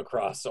play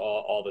across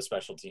all the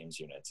special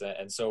teams units.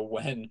 And so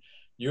when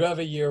you have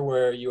a year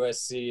where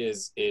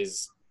USC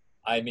is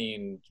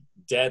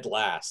dead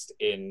last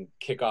in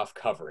kickoff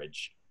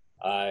coverage,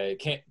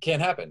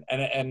 can't happen.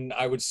 And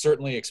I would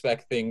certainly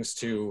expect things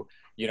to,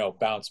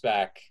 bounce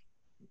back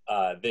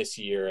this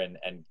year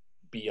and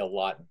be a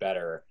lot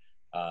better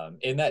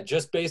in that,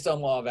 just based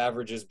on law of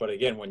averages. But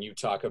again, when you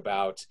talk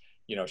about,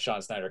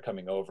 Sean Snyder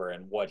coming over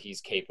and what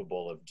he's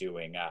capable of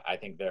doing, I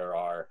think there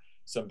are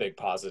some big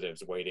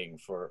positives waiting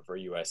for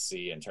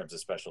USC in terms of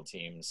special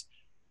teams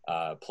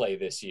play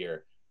this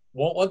year.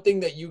 One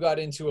thing that you got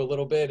into a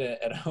little bit,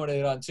 and I want to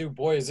hit on too,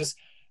 boy, is this,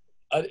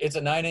 it's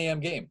a 9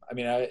 a.m. game.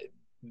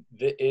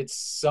 It's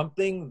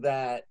something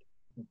that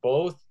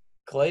both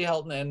Clay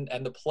Helton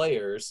and the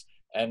players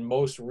And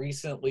most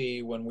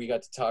recently, when we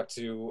got to talk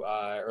to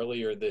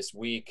earlier this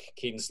week,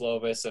 Keaton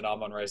Slovis and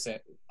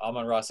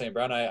Amon-Ra St.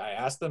 Brown, I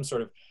asked them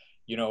sort of,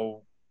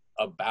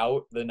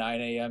 about the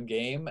 9 a.m.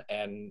 game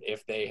and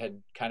if they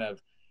had kind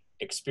of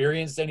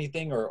experienced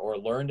anything or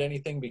learned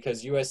anything,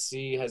 because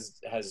USC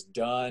has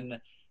done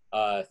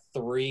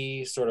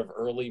 3 sort of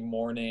early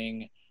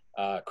morning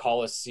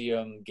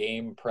Coliseum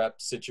game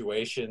prep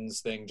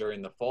situations thing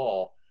during the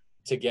fall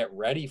to get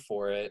ready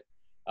for it.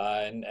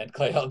 And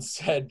Clay Helton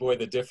said, boy,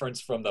 the difference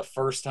from the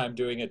first time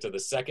doing it to the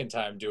second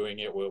time doing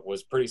it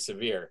was pretty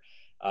severe,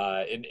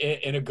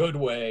 in a good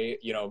way,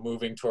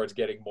 moving towards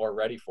getting more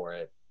ready for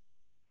it.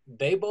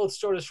 They both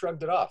sort of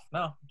shrugged it off.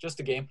 No, just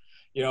a game.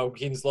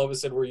 Keaton Slovis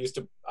said we're used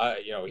to,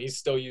 he's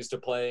still used to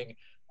playing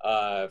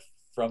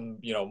from,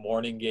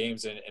 morning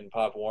games in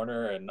Pop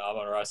Warner, and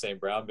Amon-Ra St.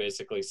 Brown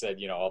basically said,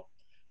 I'll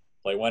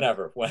play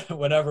whenever,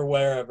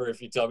 wherever.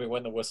 If you tell me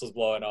when the whistle's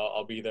blowing,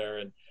 I'll be there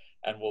and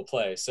we'll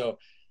play. So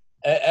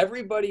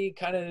everybody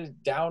kind of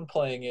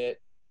downplaying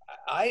it.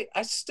 I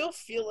still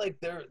feel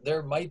like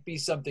there might be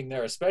something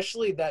there,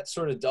 especially that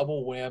sort of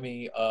double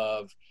whammy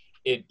of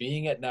it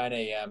being at 9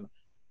 a.m.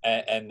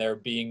 and there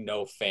being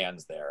no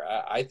fans there.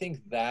 I think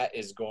that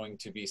is going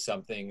to be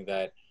something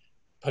that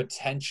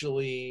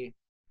potentially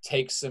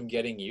takes some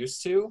getting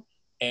used to.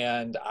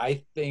 And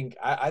I think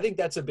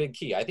that's a big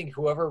key. I think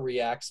whoever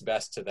reacts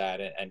best to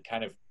that and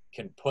kind of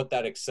can put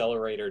that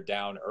accelerator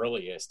down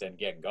earliest and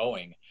get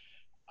going,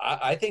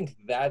 I think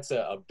that's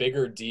a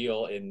bigger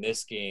deal in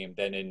this game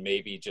than in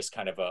maybe just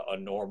kind of a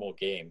normal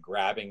game,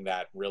 grabbing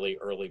that really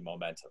early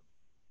momentum.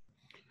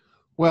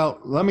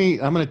 Well, I'm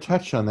going to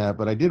touch on that,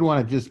 but I did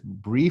want to just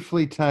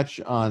briefly touch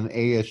on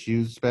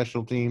ASU's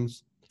special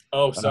teams.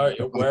 Oh, sorry,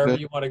 wherever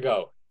you want to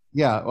go.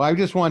 Yeah, well, I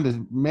just wanted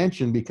to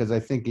mention because I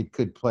think it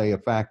could play a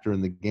factor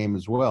in the game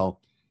as well.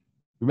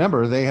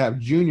 Remember, they have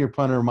junior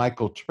punter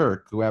Michael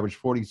Turk, who averaged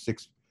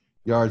 46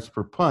 yards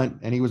per punt,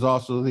 and he was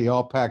also the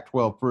All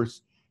Pac-12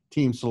 first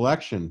team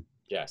selection.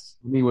 Yes.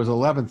 He was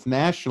 11th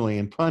nationally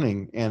in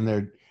punting, and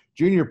their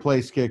junior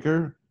place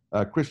kicker,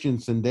 Christian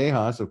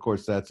Sendejas, of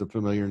course, that's a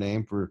familiar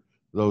name for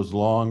those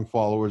long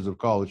followers of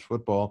college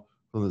football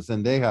from the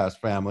Sendejas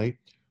family,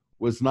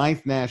 was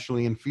 9th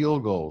nationally in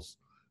field goals.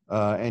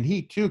 And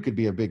he, too, could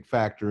be a big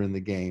factor in the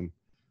game.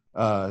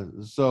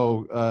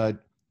 So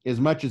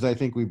as much as I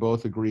think we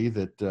both agree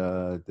that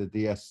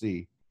the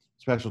SC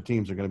special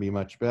teams are going to be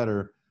much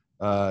better,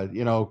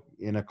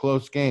 in a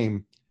close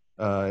game,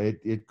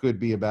 it could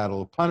be a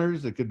battle of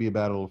punters. It could be a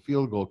battle of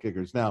field goal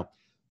kickers. Now,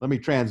 let me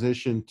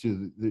transition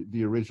to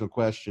the original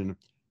question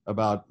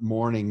about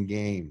morning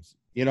games.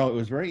 It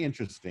was very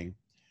interesting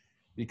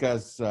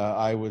because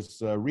I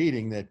was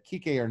reading that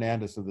Kike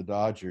Hernandez of the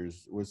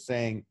Dodgers was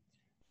saying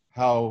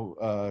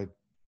how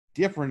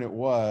different it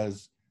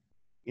was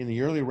in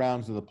the early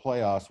rounds of the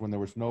playoffs when there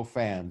was no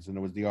fans and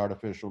there was the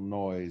artificial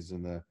noise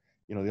and the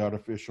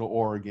artificial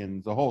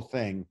organs, the whole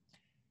thing.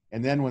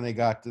 And then when they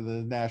got to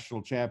the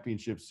National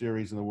Championship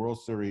Series and the World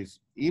Series,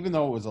 even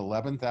though it was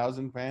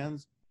 11,000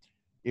 fans,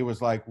 it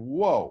was like,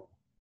 whoa,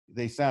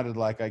 they sounded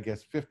like, I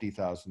guess,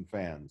 50,000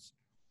 fans.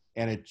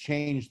 And it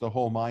changed the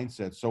whole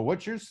mindset. So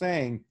what you're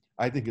saying,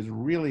 I think, is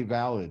really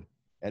valid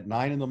at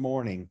 9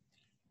 a.m.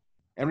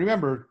 And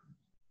remember,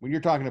 when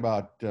you're talking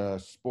about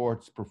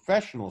sports,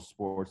 professional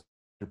sports,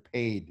 they're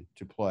paid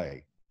to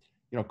play.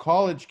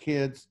 College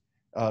kids,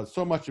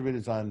 so much of it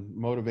is on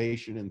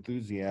motivation,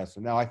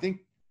 enthusiasm. Now, I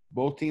think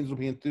both teams will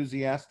be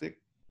enthusiastic.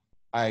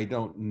 I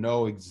don't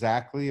know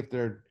exactly if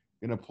they're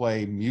going to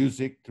play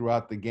music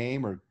throughout the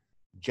game or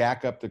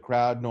jack up the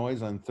crowd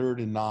noise on 3rd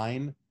and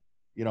 9,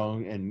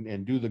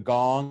 and do the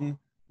gong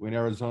when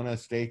Arizona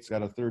State's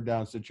got a 3rd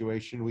down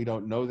situation. We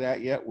don't know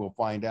that yet. We'll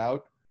find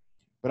out.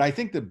 But I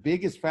think the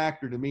biggest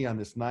factor to me on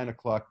this 9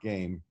 o'clock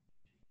game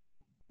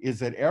is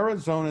that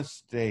Arizona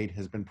State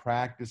has been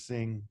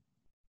practicing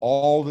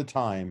all the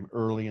time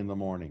early in the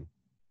morning,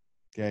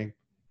 okay?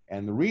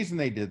 And the reason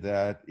they did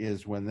that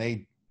is when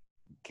they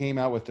came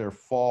out with their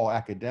fall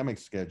academic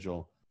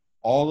schedule,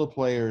 all the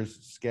players'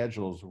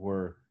 schedules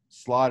were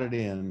slotted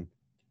in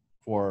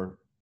for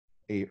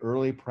a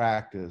early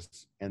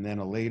practice and then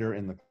a later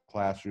in the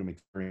classroom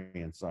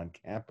experience on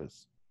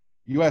campus.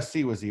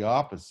 USC was the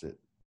opposite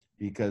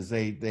because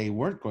they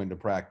weren't going to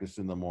practice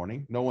in the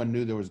morning. No one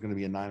knew there was going to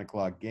be a 9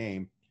 o'clock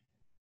game.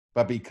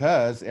 But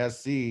because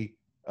SC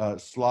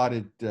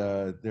slotted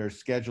their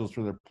schedules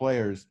for their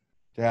players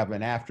to have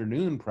an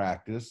afternoon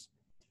practice,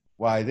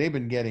 why they've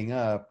been getting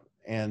up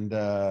and,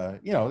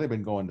 they've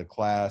been going to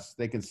class.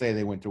 They can say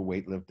they went to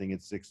weightlifting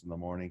at 6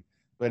 a.m,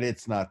 but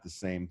it's not the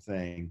same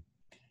thing.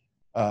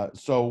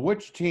 So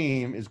which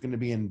team is going to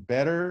be in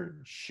better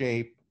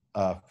shape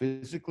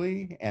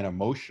physically and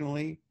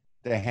emotionally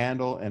to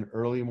handle an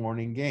early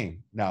morning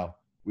game? Now,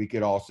 we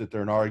could all sit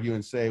there and argue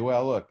and say,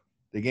 well, look,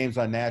 the game's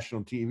on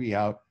national TV.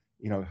 How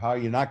are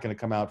you not going to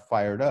come out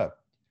fired up?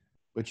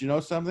 But you know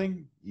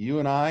something? You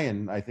and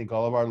I think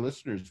all of our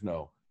listeners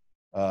know,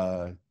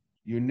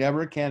 you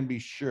never can be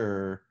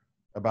sure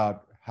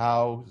about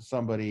how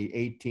somebody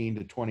 18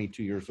 to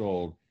 22 years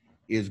old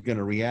is going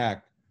to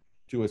react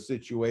to a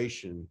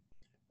situation.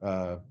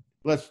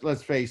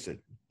 Let's face it,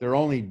 they're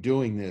only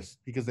doing this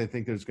because they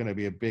think there's going to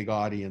be a big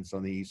audience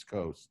on the East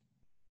Coast.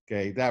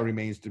 Okay, that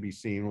remains to be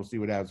seen. We'll see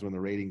what happens when the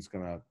ratings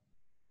come out.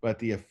 But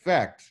the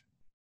effect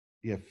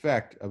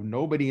of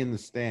nobody in the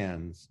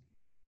stands,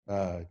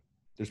 they're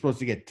supposed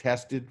to get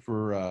tested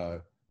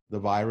for the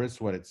virus,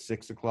 at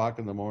 6 o'clock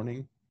in the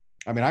morning?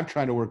 I mean, I'm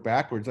trying to work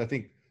backwards. I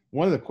think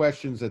one of the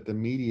questions at the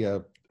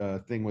media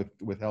thing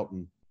with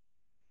Helton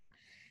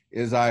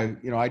is I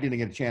didn't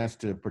get a chance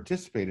to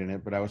participate in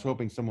it, but I was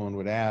hoping someone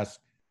would ask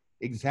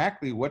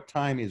exactly what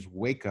time is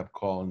wake up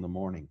call in the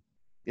morning.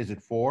 Is it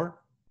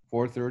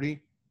 4:30?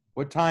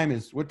 What time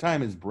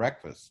is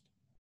breakfast?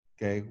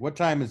 Okay. What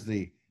time is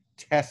the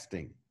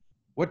testing?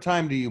 What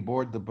time do you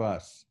board the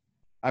bus?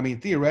 I mean,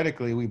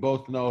 theoretically, we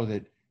both know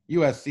that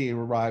USC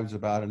arrives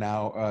about an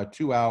hour,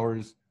 2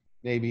 hours,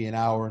 maybe an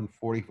hour and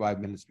 45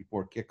 minutes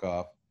before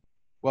kickoff.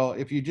 Well,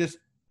 if you just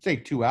say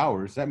 2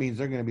 hours, that means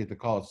they're going to be at the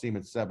Coliseum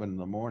at 7 in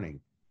the morning.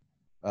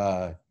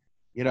 That's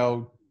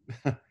going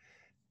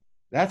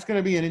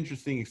to be an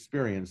interesting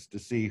experience to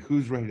see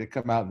who's ready to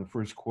come out in the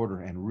first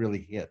quarter and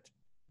really hit.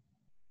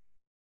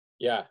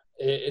 Yeah,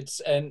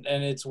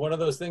 it's one of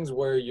those things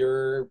where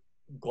you're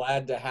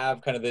glad to have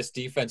kind of this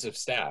defensive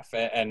staff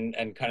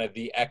and kind of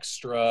the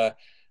extra,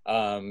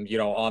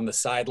 on the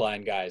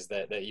sideline guys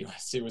that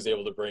USC was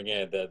able to bring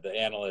in, the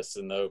analysts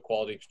and the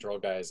quality control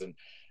guys, and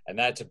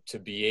that to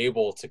be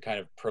able to kind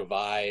of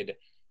provide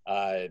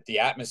the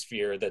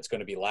atmosphere that's going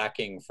to be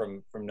lacking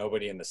from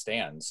nobody in the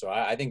stands. So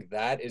I think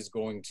that's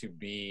going to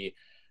be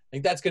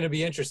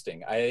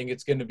interesting. I think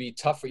it's going to be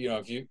tough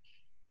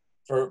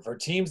for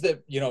teams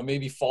that,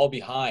 maybe fall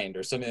behind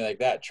or something like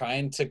that,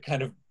 trying to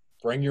kind of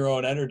bring your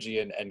own energy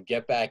and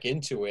get back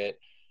into it.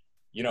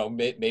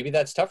 Maybe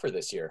that's tougher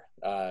this year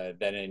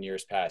than in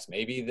years past.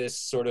 Maybe this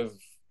sort of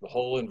the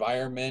whole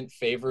environment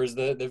favors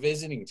the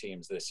visiting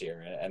teams this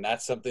year. And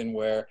that's something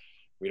where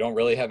we don't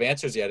really have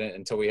answers yet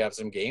until we have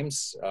some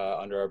games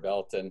under our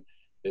belt. And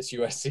this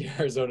USC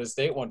Arizona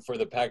State one for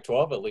the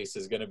Pac-12, at least,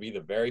 is going to be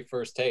the very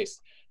first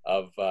taste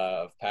of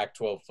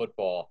Pac-12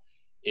 football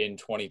in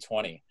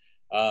 2020.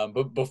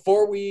 But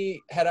before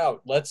we head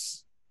out,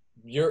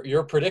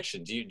 your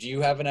prediction. Do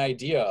you have an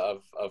idea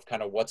of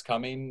kind of what's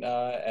coming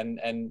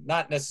and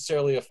not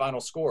necessarily a final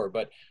score,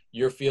 but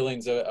your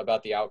feelings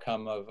about the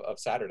outcome of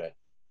Saturday?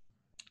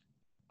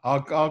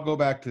 I'll go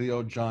back to the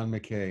old John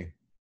McKay.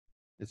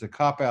 It's a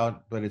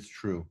cop-out, but it's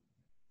true.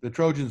 The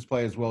Trojans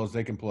play as well as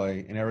they can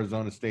play, and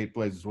Arizona State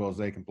plays as well as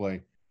they can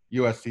play.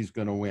 USC's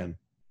going to win.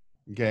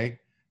 Okay?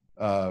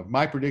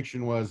 My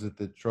prediction was that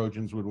the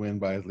Trojans would win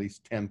by at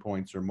least 10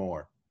 points or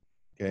more.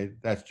 Okay?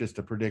 That's just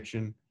a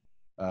prediction.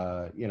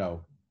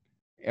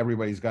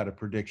 Everybody's got a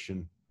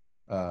prediction.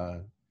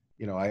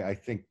 I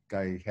think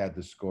I had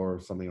the score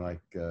of something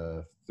like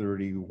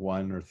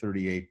 31 or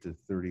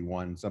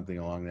 38-31, something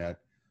along that,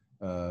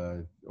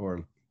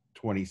 or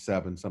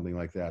 27, something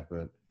like that.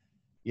 But,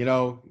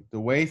 the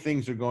way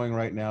things are going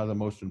right now, the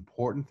most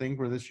important thing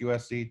for this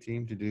USC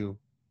team to do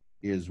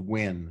is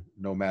win,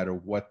 no matter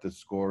what the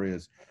score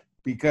is.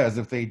 Because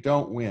if they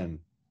don't win,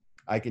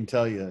 I can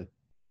tell you,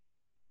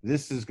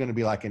 this is going to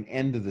be like an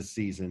end of the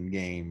season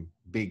game,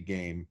 big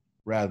game,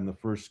 rather than the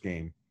first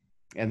game.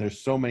 And there's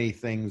so many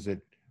things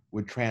that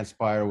would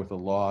transpire with a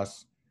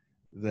loss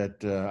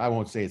that I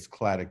won't say it's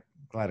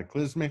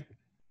cataclysmic,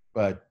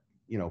 but,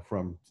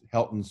 from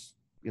Helton's,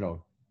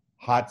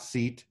 hot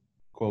seat,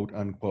 quote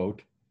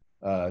unquote,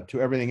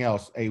 to everything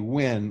else, a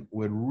win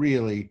would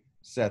really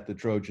set the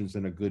Trojans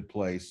in a good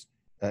place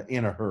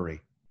in a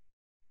hurry.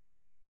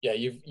 Yeah,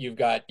 you've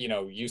got,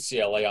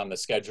 UCLA on the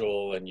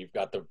schedule, and you've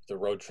got the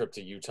road trip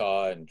to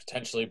Utah and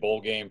potentially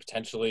bowl game,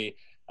 potentially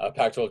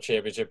Pac-12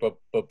 championship.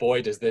 But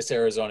boy, does this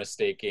Arizona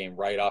State game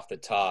right off the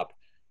top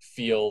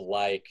feel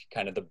like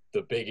kind of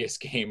the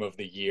biggest game of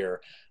the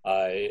year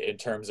in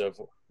terms of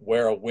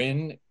where a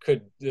win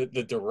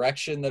the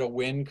direction that a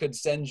win could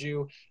send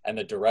you and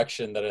the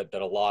direction that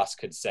a loss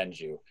could send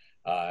you.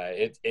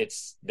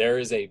 There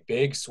is a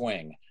big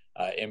swing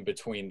in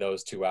between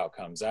those two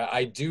outcomes.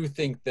 I do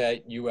think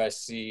that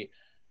USC,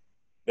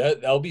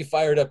 they'll be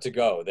fired up to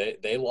go.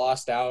 They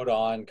lost out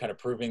on kind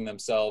of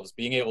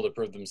being able to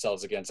prove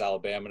themselves against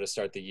Alabama to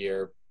start the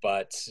year.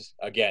 But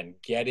again,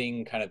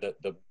 getting kind of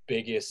the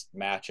biggest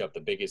matchup,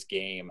 the biggest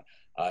game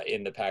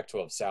in the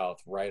Pac-12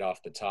 South right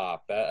off the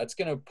top, that's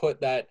going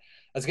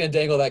to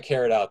dangle that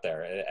carrot out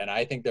there. And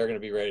I think they're going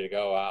to be ready to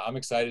go. I'm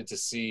excited to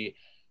see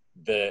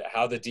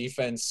how the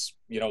defense,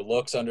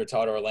 looks under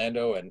Todd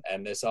Orlando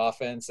and this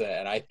offense.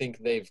 And I think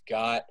they've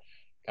got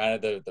kind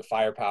of the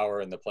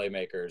firepower and the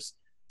playmakers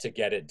to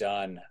get it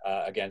done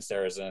against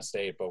Arizona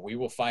State. But we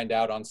will find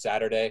out on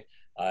Saturday,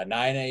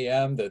 9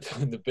 a.m.,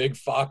 the big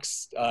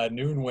Fox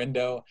noon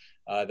window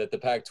that the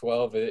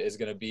Pac-12 is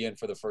going to be in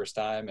for the first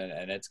time.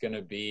 And it's going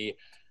to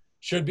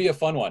should be a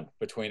fun one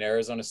between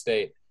Arizona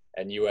State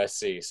and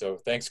USC. So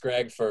thanks,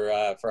 Greg,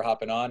 for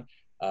hopping on.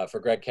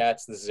 For Greg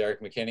Katz, this is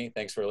Erik McKinney.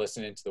 Thanks for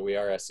listening to the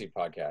WeAreSC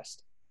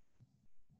Podcast.